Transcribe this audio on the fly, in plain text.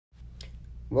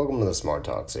Welcome to the Smart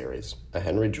Talk series, a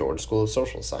Henry George School of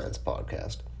Social Science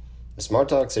podcast. The Smart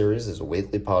Talk series is a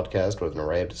weekly podcast with an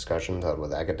array of discussions held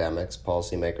with academics,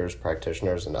 policymakers,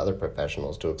 practitioners, and other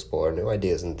professionals to explore new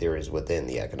ideas and theories within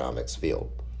the economics field.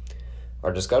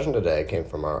 Our discussion today came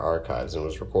from our archives and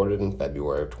was recorded in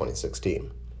February of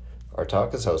 2016. Our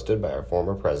talk is hosted by our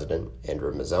former president,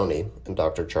 Andrew Mazzoni, and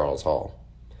Dr. Charles Hall.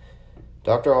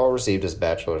 Dr. Hall received his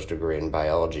bachelor's degree in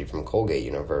biology from Colgate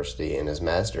University and his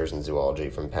master's in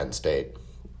zoology from Penn State.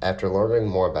 After learning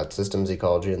more about systems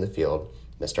ecology in the field,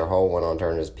 Mr. Hall went on to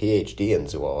earn his PhD in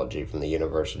zoology from the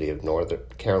University of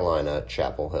North Carolina,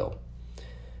 Chapel Hill.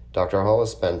 Dr. Hall has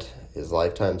spent his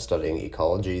lifetime studying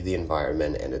ecology, the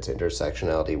environment, and its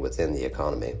intersectionality within the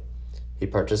economy. He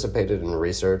participated in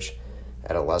research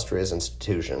at illustrious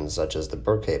institutions such as the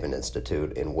Brookhaven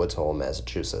Institute in Woods Hole,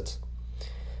 Massachusetts.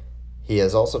 He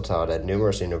has also taught at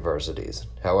numerous universities.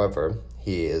 However,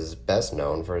 he is best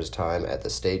known for his time at the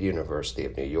State University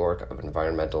of New York of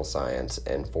Environmental Science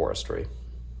and Forestry.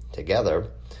 Together,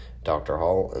 Dr.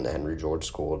 Hall and the Henry George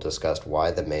School discussed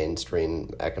why the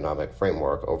mainstream economic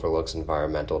framework overlooks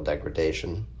environmental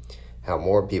degradation, how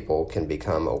more people can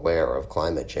become aware of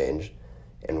climate change,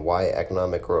 and why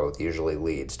economic growth usually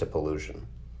leads to pollution.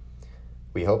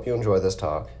 We hope you enjoy this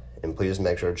talk, and please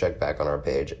make sure to check back on our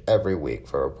page every week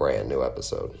for a brand new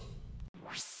episode.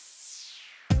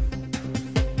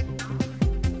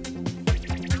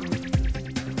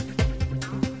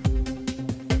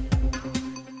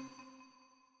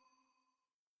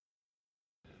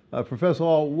 Professor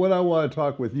Hall, what I want to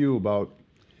talk with you about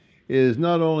is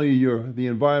not only the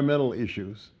environmental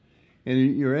issues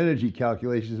and your energy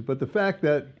calculations, but the fact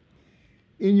that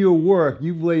in your work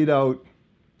you've laid out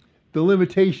the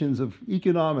limitations of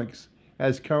economics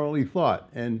as currently thought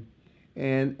and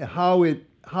how it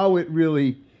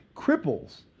really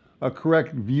cripples a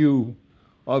correct view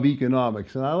of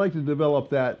economics. And I'd like to develop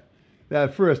that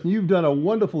first. And you've done a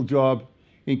wonderful job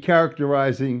in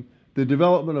characterizing the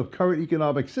development of current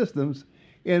economic systems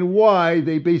and why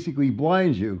they basically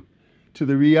blind you to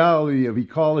the reality of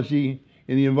ecology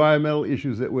and the environmental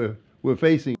issues that we're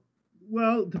facing.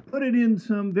 Well, to put it in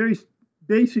some very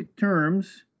basic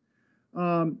terms,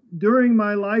 during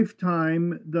my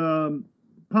lifetime, the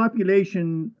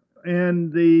population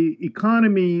and the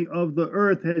economy of the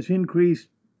earth has increased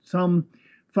some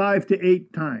 5 to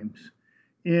 8 times.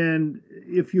 And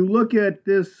if you look at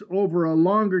this over a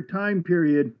longer time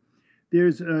period,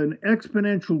 there's an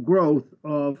exponential growth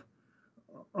of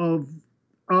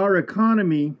our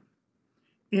economy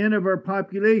and of our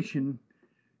population.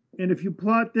 And if you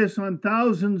plot this on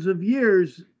thousands of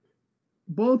years,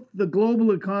 both the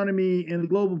global economy and the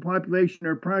global population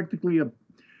are practically a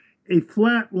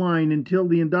flat line until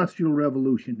the Industrial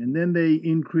Revolution. And then they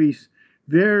increase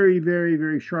very, very,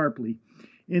 very sharply.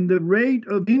 And the rate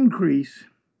of increase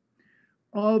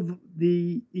of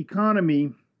the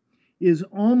economy is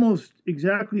almost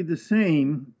exactly the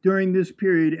same during this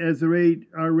period as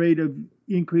our rate of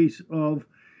increase of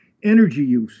energy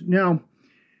use. Now,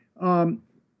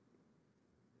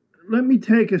 let me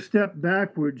take a step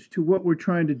backwards to what we're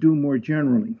trying to do more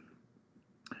generally.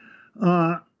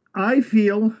 I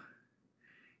feel,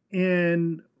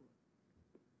 and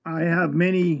I have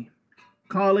many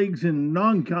colleagues and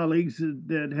non-colleagues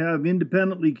that have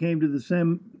independently came to the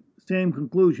same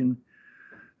conclusion,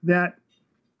 that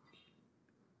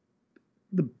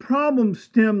the problem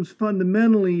stems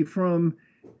fundamentally from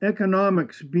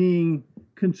economics being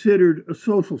considered a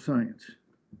social science.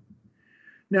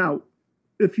 Now,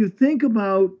 if you think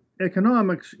about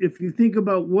economics, if you think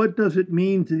about what does it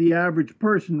mean to the average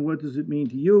person, what does it mean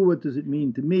to you, what does it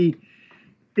mean to me,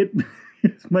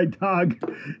 it's my dog.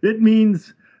 It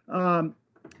means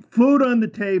food on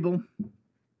the table.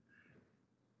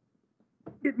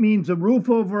 It means a roof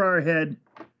over our head,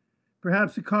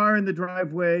 perhaps a car in the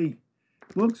driveway,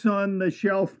 books on the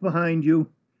shelf behind you.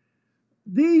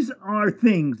 These are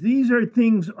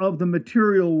things of the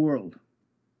material world.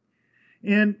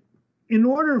 And in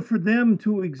order for them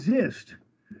to exist,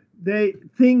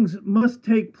 things must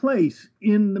take place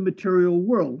in the material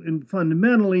world. And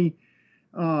fundamentally,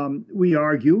 we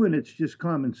argue, and it's just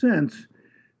common sense,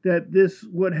 that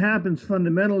what happens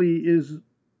fundamentally is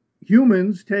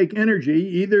humans take energy,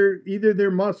 either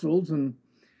their muscles, and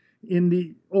in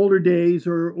the older days,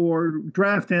 or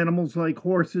draft animals like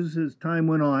horses as time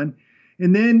went on,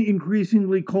 and then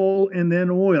increasingly coal, and then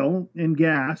oil and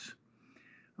gas,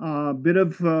 a bit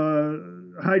of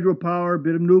hydropower, a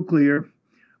bit of nuclear.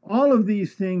 All of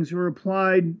these things are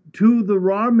applied to the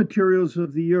raw materials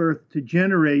of the earth to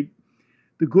generate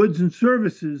the goods and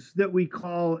services that we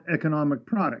call economic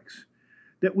products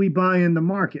that we buy in the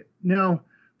market. Now,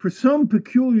 For some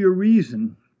peculiar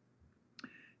reason,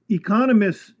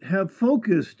 economists have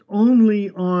focused only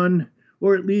on,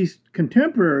 or at least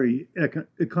contemporary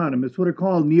economists, what are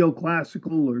called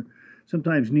neoclassical or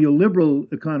sometimes neoliberal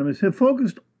economists, have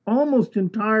focused almost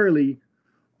entirely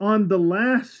on the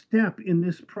last step in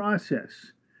this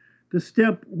process, the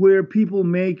step where people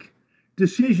make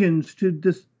decisions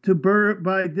to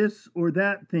buy this or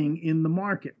that thing in the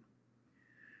market.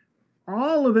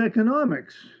 All of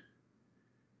economics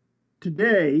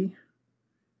today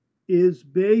is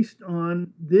based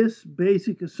on this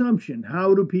basic assumption.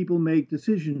 How do people make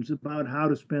decisions about how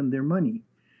to spend their money?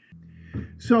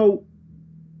 So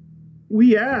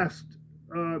we asked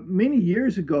many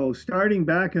years ago, starting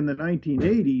back in the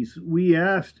 1980s, we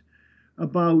asked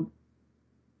about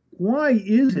why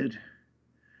is it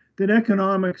that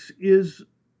economics is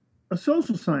a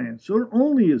social science or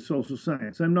only a social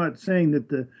science? I'm not saying that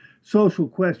the social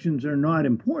questions are not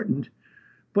important,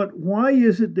 but why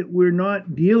is it that we're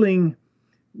not dealing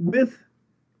with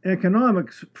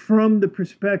economics from the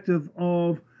perspective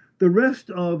of the rest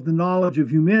of the knowledge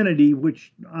of humanity,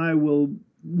 which I will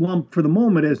lump for the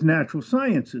moment as natural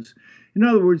sciences? In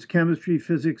other words, chemistry,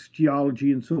 physics,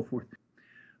 geology, and so forth.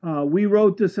 We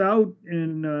wrote this out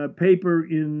in a paper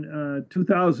in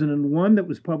 2001 that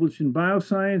was published in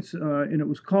Bioscience, and it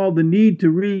was called "The Need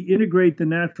to Reintegrate the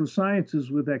Natural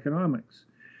Sciences with Economics."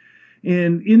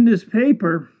 And in this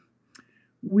paper,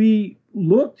 we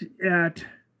looked at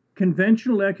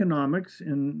conventional economics,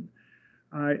 and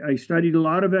I studied a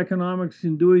lot of economics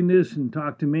in doing this and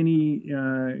talked to many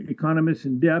economists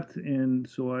in depth, and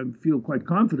so I feel quite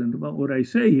confident about what I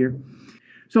say here.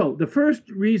 So the first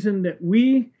reason that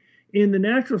we in the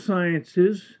natural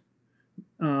sciences,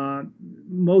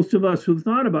 most of us who've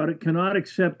thought about it, cannot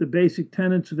accept the basic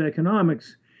tenets of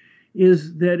economics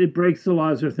is that it breaks the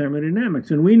laws of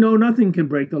thermodynamics. And we know nothing can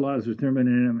break the laws of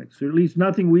thermodynamics, or at least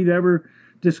nothing we've ever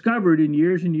discovered in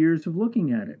years and years of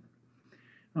looking at it.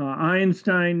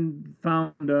 Einstein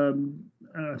found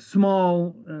a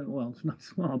small, well, it's not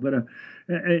small, but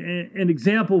an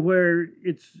example where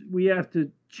we have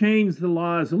to change the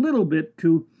laws a little bit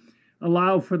to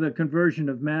allow for the conversion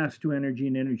of mass to energy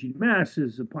and energy to mass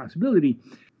is a possibility.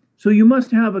 So you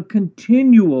must have a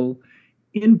continual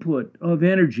input of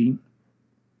energy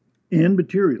and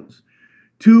materials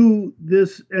to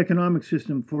this economic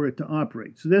system for it to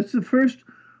operate. So that's the first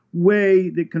way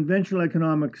that conventional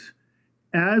economics,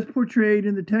 as portrayed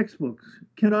in the textbooks,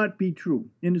 cannot be true.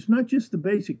 And it's not just the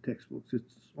basic textbooks,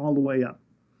 it's all the way up.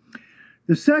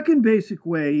 The second basic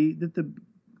way that the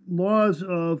laws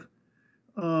of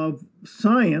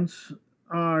science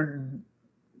are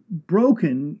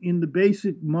broken in the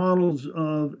basic models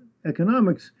of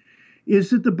economics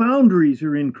is that the boundaries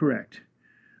are incorrect.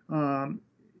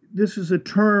 This is a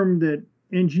term that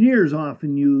engineers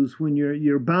often use when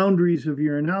your boundaries of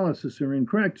your analysis are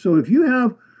incorrect. So if you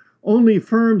have only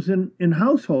firms and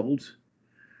households,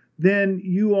 then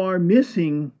you are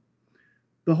missing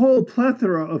the whole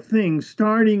plethora of things,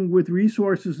 starting with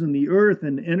resources in the earth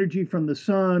and energy from the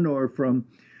sun or from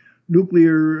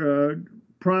nuclear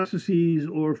processes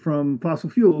or from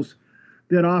fossil fuels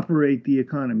that operate the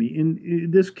economy.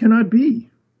 And this cannot be.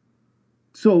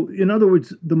 So, in other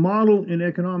words, the model in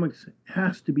economics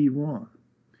has to be wrong.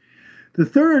 The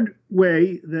third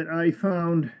way that I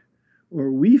found,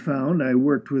 or we found, I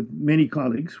worked with many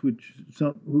colleagues, which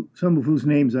some of whose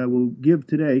names I will give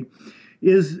today,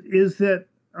 is that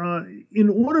in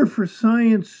order for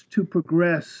science to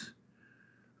progress,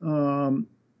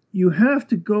 you have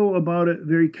to go about it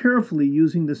very carefully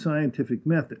using the scientific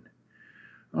method.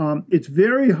 It's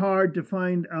very hard to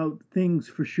find out things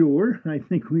for sure. I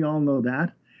think we all know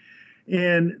that.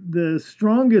 And the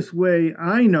strongest way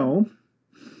I know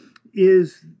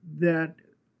is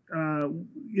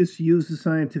to use the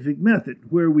scientific method,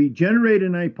 where we generate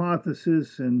an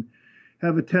hypothesis and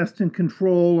have a test and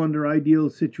control under ideal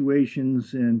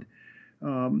situations, and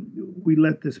we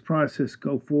let this process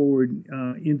go forward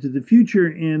into the future.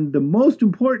 And the most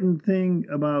important thing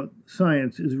about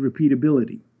science is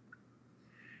repeatability.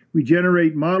 We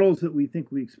generate models that we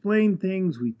think we explain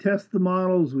things. We test the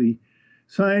models.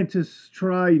 Scientists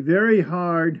try very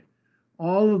hard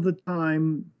all of the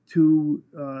time to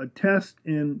test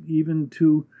and even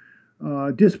to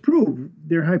disprove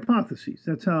their hypotheses.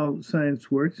 That's how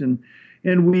science works. And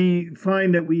we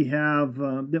find that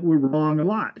that we're wrong a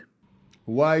lot.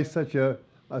 Why such a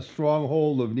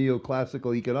stronghold of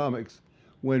neoclassical economics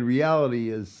when reality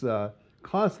is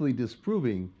constantly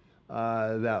disproving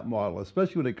that model,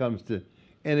 especially when it comes to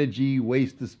energy,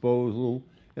 waste disposal,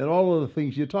 and all of the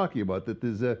things you're talking about, that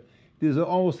there's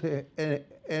almost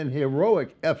an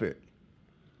heroic effort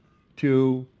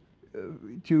to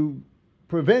to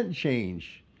prevent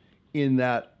change in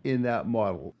that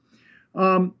model.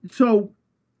 So,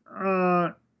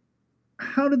 how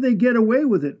did they get away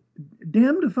with it?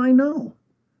 Damned if I know.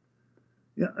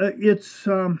 Yeah, it's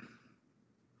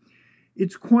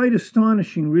quite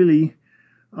astonishing, really.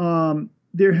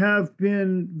 There have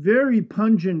been very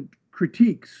pungent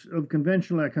critiques of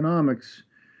conventional economics,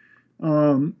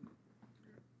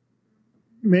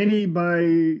 many by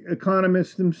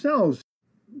economists themselves.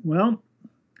 Well,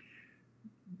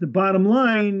 the bottom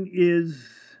line is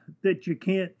that you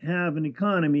can't have an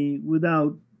economy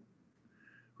without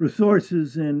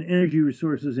resources and energy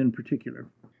resources in particular.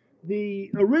 The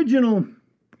original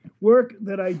work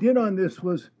that I did on this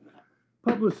was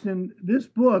published in this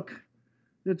book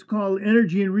that's called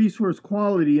Energy and Resource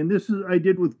Quality, and this is I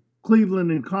did with Cleveland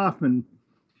and Kaufman,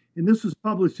 and this was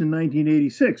published in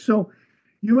 1986. So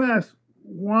you ask,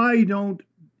 why don't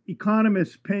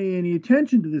economists pay any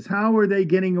attention to this? How are they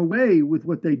getting away with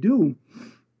what they do?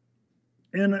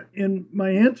 And my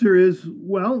answer is,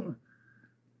 well,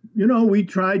 we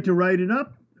tried to write it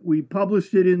up. We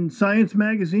published it in Science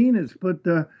magazine, but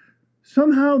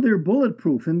somehow they're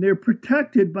bulletproof and they're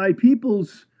protected by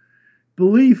people's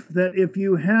belief that if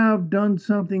you have done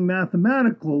something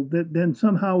mathematical, that then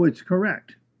somehow it's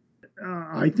correct.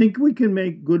 I think we can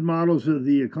make good models of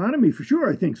the economy for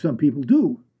sure. I think some people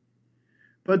do,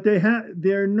 but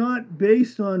they're not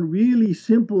based on really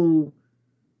simple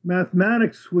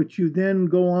mathematics, which you then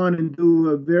go on and do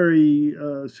a very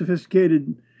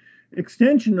sophisticated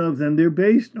extension of them. They're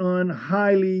based on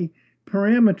highly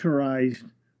parameterized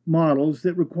models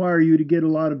that require you to get a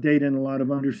lot of data and a lot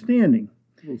of understanding.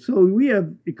 So we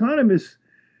have economists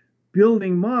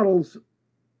building models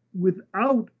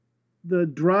without the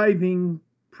driving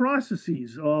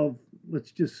processes of,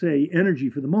 let's just say,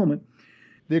 energy for the moment.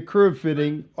 They're curve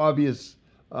fitting obvious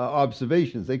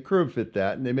observations. They curve fit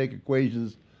that, and they make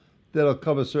equations that'll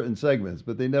cover certain segments,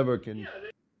 but they never can.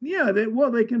 Yeah,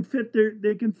 they can fit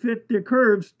their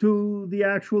curves to the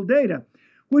actual data,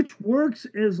 which works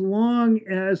as long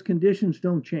as conditions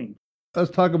don't change.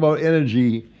 Let's talk about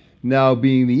energy now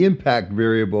being the impact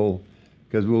variable,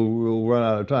 because we'll run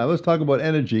out of time. Let's talk about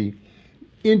energy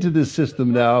into this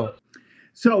system now.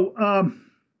 So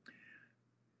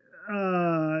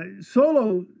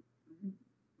Solow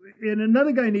and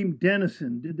another guy named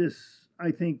Dennison did this,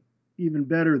 I think, even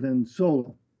better than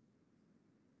Solow.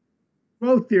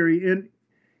 Growth theory,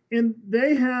 and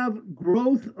they have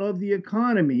growth of the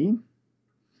economy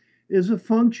is a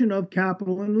function of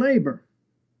capital and labor.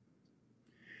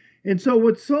 And so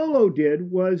what Solow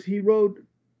did was he wrote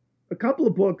a couple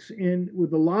of books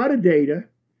with a lot of data,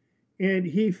 and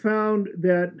he found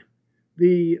that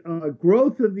the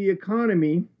growth of the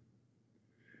economy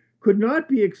could not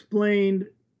be explained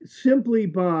simply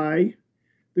by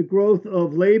the growth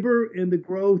of labor and the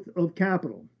growth of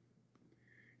capital.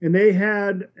 And they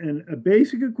had a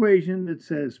basic equation that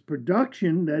says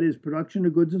production, that is production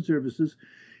of goods and services,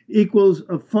 equals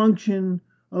a function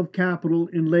of capital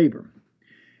and labor.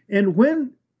 And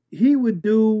when he would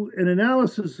do an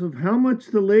analysis of how much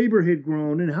the labor had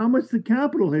grown and how much the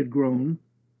capital had grown,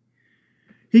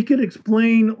 he could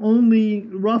explain only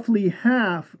roughly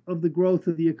half of the growth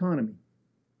of the economy.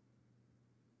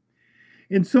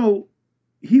 And so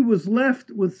he was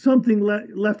left with something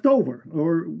left over,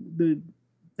 or the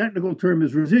technical term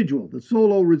is residual, the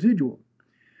Solow residual.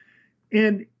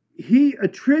 And he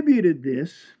attributed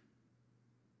this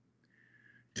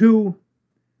to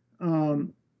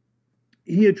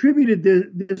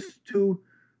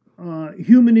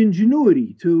human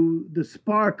ingenuity, to the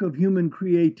spark of human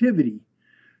creativity.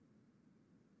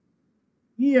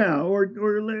 Yeah, or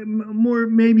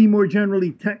maybe more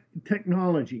generally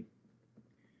technology.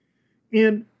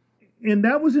 And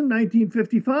that was in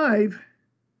 1955.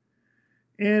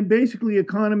 And basically,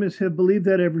 economists have believed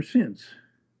that ever since.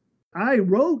 I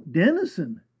wrote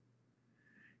Dennison,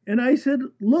 and I said,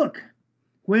 look,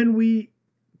 when we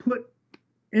put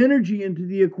energy into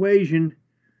the equation,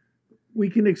 we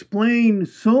can explain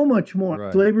so much more.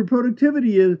 Right. Labor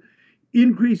productivity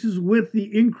increases with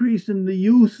the increase in the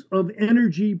use of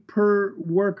energy per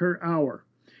worker hour.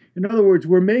 In other words,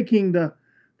 we're making the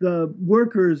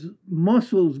workers'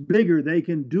 muscles bigger. They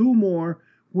can do more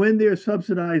when they're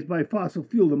subsidized by fossil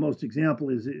fuel. The most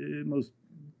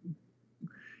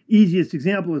easiest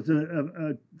example is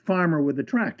a farmer with a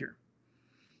tractor.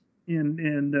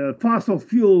 And fossil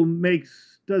fuel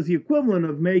does the equivalent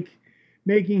of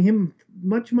making him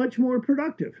much, much more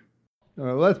productive. All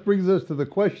right, well, that brings us to the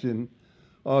question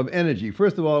of energy.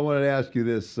 First of all, I wanted to ask you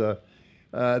this.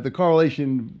 The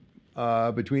correlation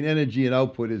between energy and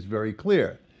output is very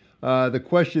clear. The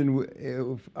question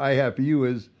I have for you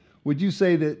is, would you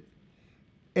say that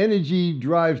energy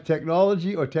drives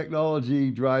technology or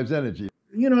technology drives energy?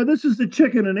 This is the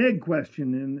chicken and egg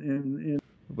question.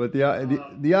 But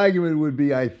the argument would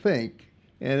be, I think,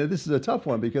 and this is a tough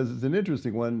one because it's an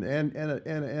interesting one and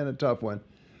a tough one.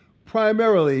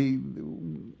 Primarily,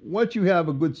 once you have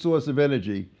a good source of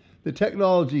energy, the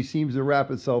technology seems to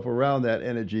wrap itself around that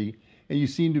energy, and you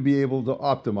seem to be able to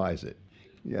optimize it.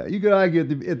 Yeah, you could argue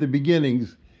at the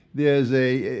beginnings there's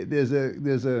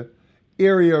a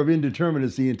area of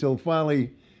indeterminacy until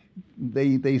finally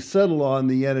they settle on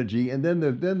the energy, and then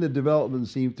the development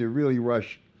seems to really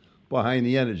rush behind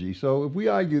the energy. So if we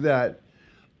argue that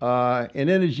and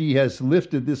energy has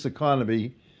lifted this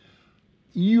economy,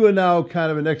 you are now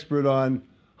kind of an expert on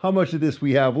how much of this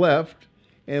we have left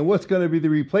and what's going to be the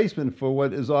replacement for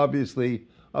what is obviously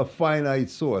a finite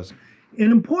source.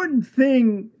 An important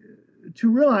thing to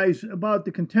realize about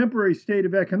the contemporary state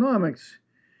of economics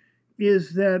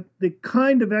is that the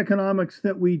kind of economics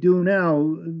that we do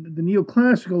now, the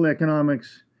neoclassical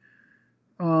economics,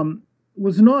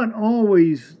 was not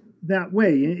always that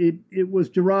way. It was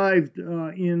derived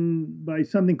by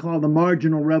something called the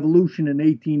marginal revolution in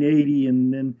 1880,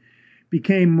 and then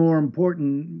became more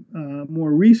important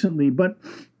more recently. But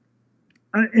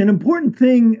an important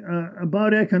thing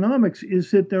about economics is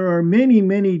that there are many,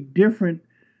 many different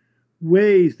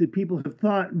ways that people have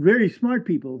thought, very smart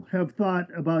people have thought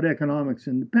about economics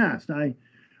in the past.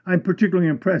 I'm particularly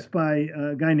impressed by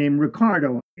a guy named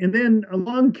Ricardo. And then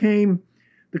along came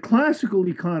the classical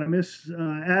economists,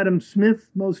 Adam Smith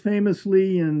most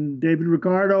famously, and David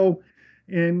Ricardo,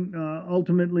 and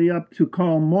ultimately up to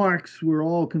Karl Marx, were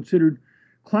all considered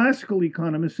classical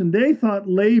economists, and they thought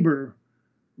labor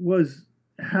was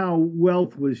how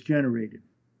wealth was generated.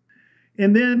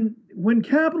 And then when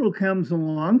capital comes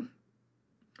along,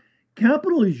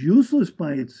 capital is useless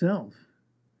by itself.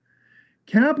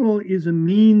 Capital is a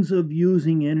means of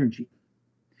using energy.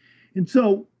 And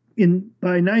so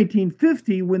by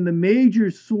 1950, when the major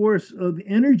source of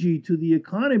energy to the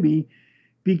economy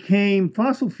became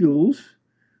fossil fuels,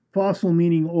 fossil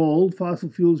meaning old, fossil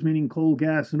fuels meaning coal,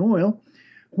 gas, and oil,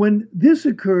 when this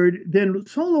occurred, then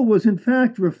Solow was in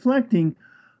fact reflecting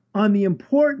on the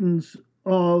importance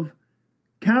of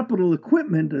capital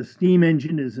equipment. A steam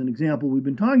engine is an example we've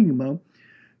been talking about,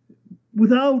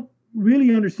 without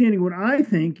really understanding what I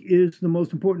think is the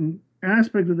most important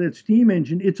aspect of that steam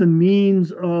engine. It's a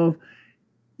means of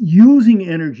using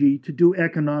energy to do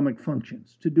economic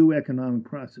functions, to do economic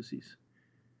processes.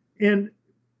 And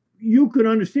you could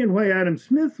understand why Adam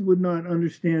Smith would not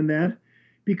understand that,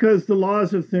 because the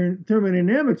laws of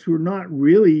thermodynamics were not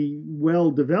really well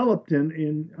developed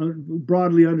and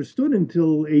broadly understood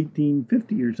until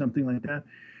 1850 or something like that.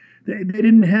 They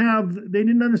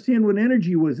didn't understand what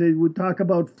energy was. They would talk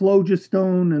about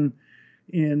phlogiston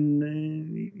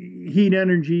and heat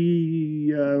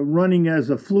energy running as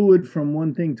a fluid from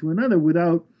one thing to another,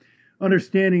 without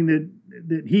understanding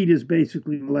that heat is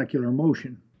basically molecular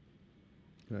motion.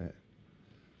 Right.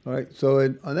 All right.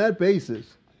 So on that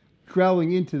basis,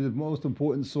 traveling into the most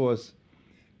important source,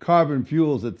 carbon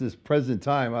fuels, at this present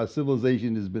time, our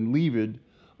civilization has been levered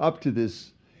up to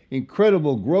this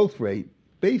incredible growth rate,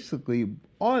 basically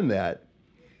on that.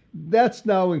 That's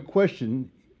now in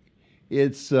question.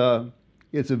 Its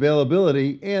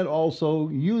availability, and also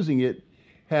using it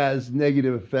has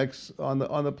negative effects on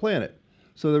the planet.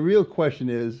 So the real question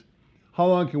is, how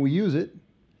long can we use it,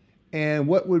 and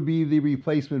what would be the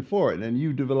replacement for it? And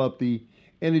you developed the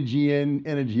energy in,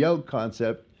 energy out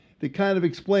concept that kind of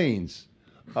explains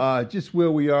just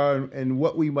where we are and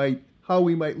how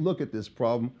we might look at this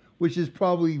problem, which is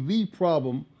probably the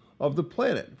problem of the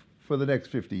planet for the next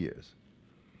 50 years.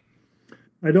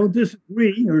 I don't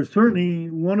disagree, or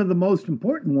certainly one of the most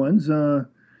important ones. And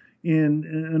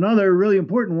another really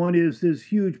important one is this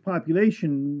huge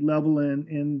population level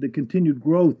and the continued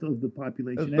growth of the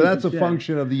population. But that's a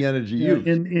function of the energy used.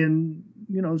 And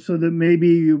so that maybe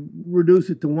you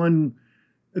reduce it to one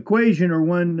equation or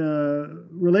one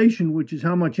relation, which is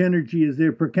how much energy is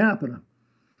there per capita.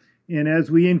 And as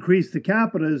we increase the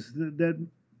capitas,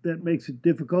 that makes it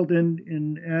difficult.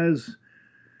 And as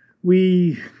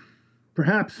we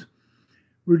perhaps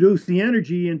reduce the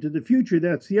energy into the future,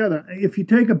 that's the other. If you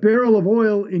take a barrel of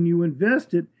oil and you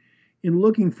invest it in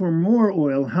looking for more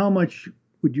oil, how much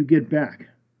would you get back?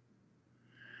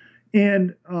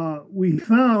 And we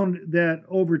found that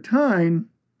over time,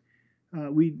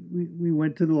 we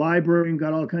went to the library and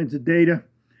got all kinds of data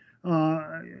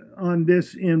on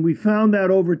this, and we found that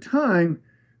over time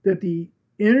that the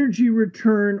energy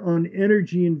return on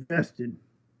energy invested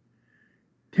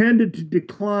tended to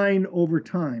decline over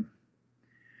time.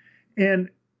 And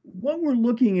what we're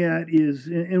looking at is,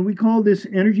 and we call this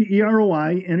energy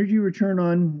EROI, energy return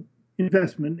on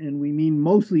investment, and we mean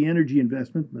mostly energy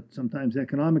investment, but sometimes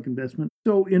economic investment.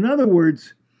 So, in other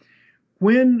words,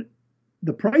 when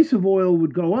the price of oil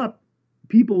would go up,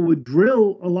 people would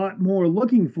drill a lot more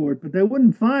looking for it, but they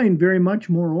wouldn't find very much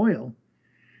more oil,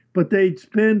 but they'd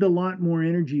spend a lot more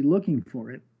energy looking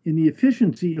for it, and the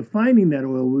efficiency of finding that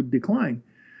oil would decline.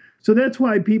 So that's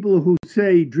why people who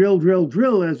say drill, drill,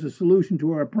 drill as a solution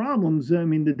to our problems, I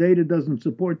mean, the data doesn't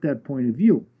support that point of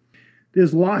view.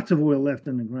 There's lots of oil left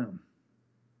in the ground.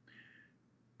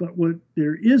 But what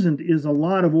there isn't is a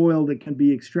lot of oil that can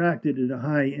be extracted at a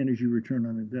high energy return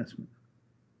on investment.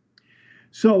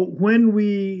 So when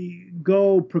we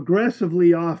go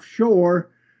progressively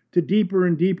offshore to deeper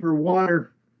and deeper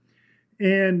water,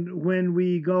 and when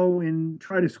we go and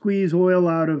try to squeeze oil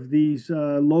out of these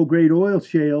low-grade oil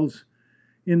shales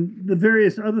and the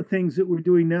various other things that we're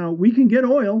doing now, we can get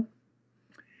oil,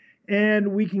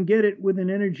 and we can get it with an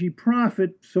energy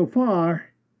profit so far,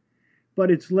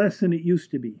 but it's less than it used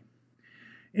to be.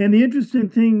 And the interesting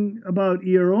thing about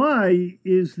EROI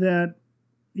is that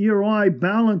EROI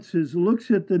balances,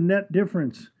 looks at the net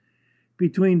difference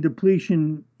between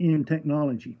depletion and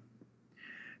technology.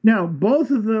 Now,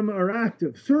 both of them are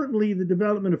active. Certainly, the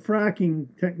development of fracking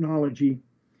technology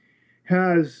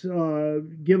has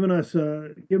given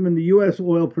the U.S.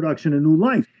 oil production a new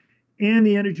life, and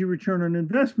the energy return on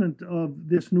investment of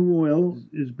this new oil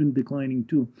has been declining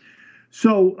too.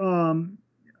 So,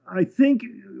 I think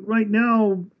right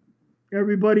now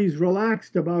everybody's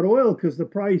relaxed about oil because the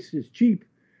price is cheap,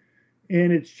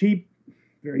 and it's cheap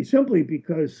very simply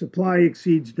because supply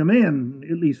exceeds demand,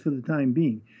 at least for the time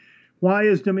being. Why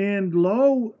is demand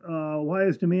low? Why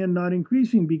is demand not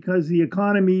increasing? Because the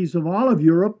economies of all of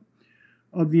Europe,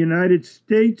 of the United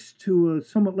States to a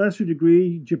somewhat lesser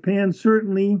degree, Japan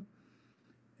certainly,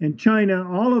 and China,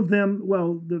 all of them,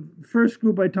 well, the first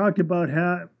group I talked about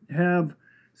have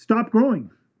stopped growing.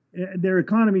 Their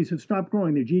economies have stopped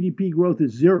growing. Their GDP growth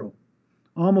is zero.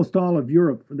 Almost all of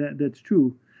Europe, that's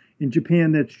true. In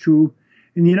Japan, that's true.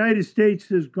 In the United States,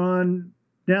 has gone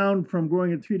down from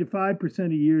growing at 3 to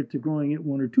 5% a year to growing at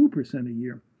 1 or 2% a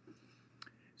year.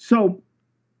 So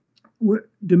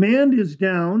demand is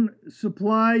down,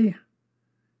 supply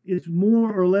is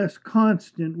more or less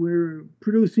constant. We're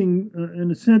producing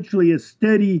essentially a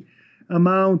steady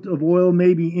amount of oil,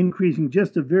 maybe increasing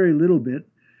just a very little bit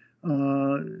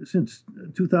since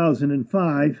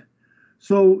 2005.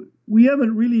 So we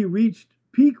haven't really reached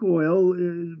peak oil.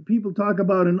 People talk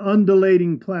about an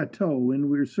undulating plateau, and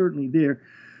we're certainly there.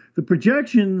 The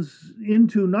projections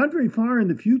into not very far in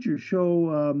the future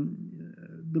show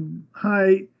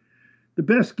the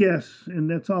best guess, and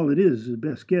that's all it is, the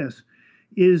best guess,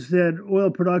 is that oil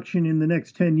production in the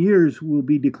next 10 years will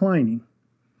be declining.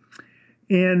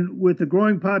 And with the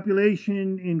growing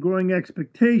population and growing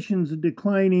expectations, a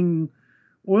declining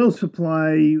oil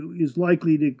supply is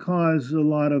likely to cause a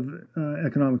lot of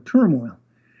economic turmoil,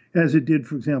 as it did,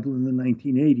 for example, in the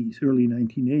 1980s, early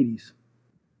 1980s.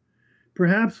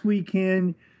 Perhaps we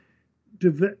can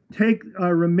take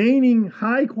our remaining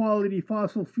high-quality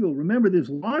fossil fuel. Remember, there's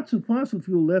lots of fossil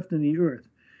fuel left in the earth,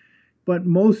 but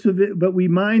we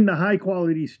mine the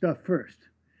high-quality stuff first,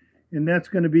 and that's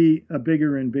going to be a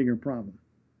bigger and bigger problem.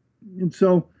 And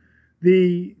so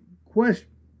the question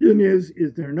is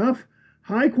there enough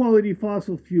high-quality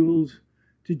fossil fuels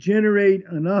to generate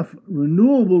enough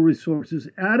renewable resources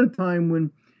at a time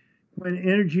when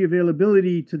energy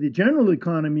availability to the general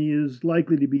economy is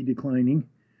likely to be declining?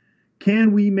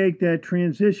 Can we make that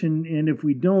transition? And if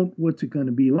we don't, what's it going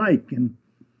to be like? And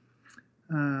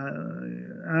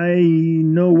I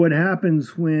know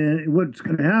what's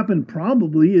going to happen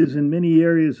probably is in many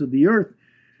areas of the earth,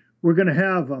 we're going to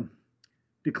have a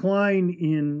decline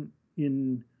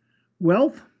in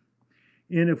wealth.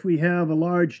 And if we have a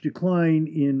large decline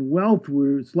in wealth,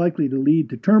 it's likely to lead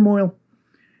to turmoil.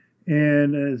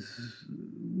 And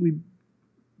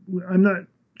I'm not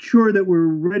sure that we're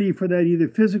ready for that either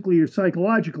physically or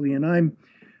psychologically. And I'm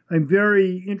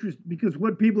very interested because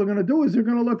what people are going to do is they're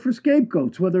going to look for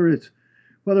scapegoats, whether it's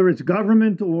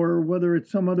government or whether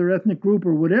it's some other ethnic group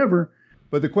or whatever.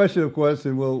 But the question, of course,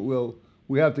 and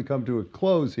we have to come to a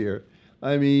close here.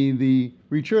 I mean, the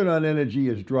return on energy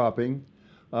is dropping.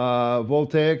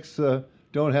 Voltaics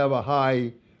don't have a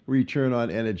high return on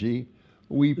energy.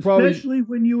 Especially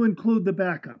when you include the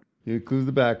backup. You include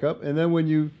the backup, and then when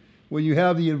you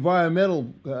have the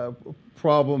environmental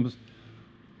problems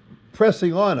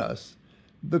pressing on us,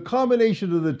 the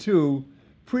combination of the two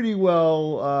pretty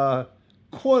well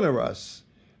corner us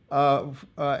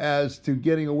as to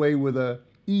getting away with an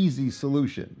easy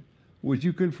solution. Would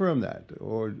you confirm that?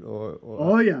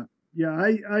 Oh yeah, yeah.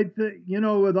 I think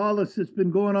with all this that's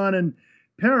been going on in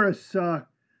Paris, I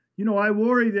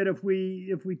worry that if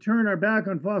we turn our back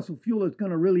on fossil fuel, it's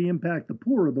going to really impact the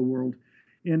poor of the world.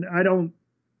 And I don't.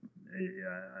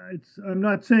 I'm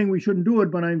not saying we shouldn't do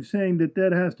it, but I'm saying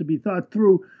that has to be thought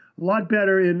through a lot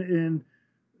better. In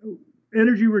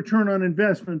energy return on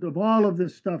investment of all of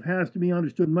this stuff has to be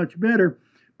understood much better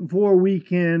before we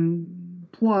can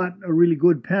plot a really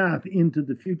good path into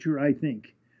the future, I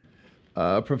think.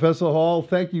 Professor Hall,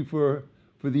 thank you for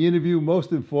the interview.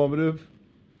 Most informative.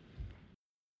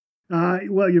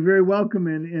 Well, you're very welcome,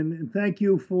 and thank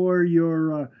you for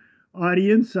your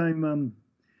audience. I'm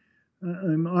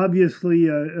obviously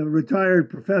a retired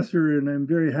professor, and I'm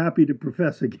very happy to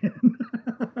profess again.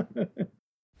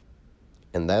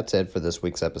 And that's it for this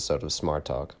week's episode of Smart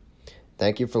Talk.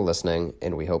 Thank you for listening,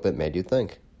 and we hope it made you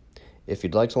think. If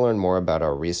you'd like to learn more about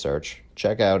our research,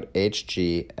 check out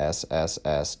hgsss.org.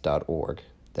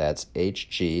 That's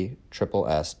hgsss.org.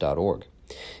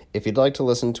 If you'd like to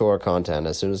listen to our content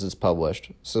as soon as it's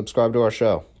published, subscribe to our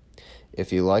show.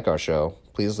 If you like our show,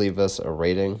 please leave us a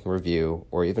rating, review,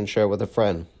 or even share with a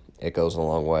friend. It goes a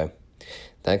long way.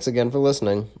 Thanks again for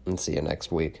listening, and see you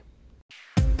next week.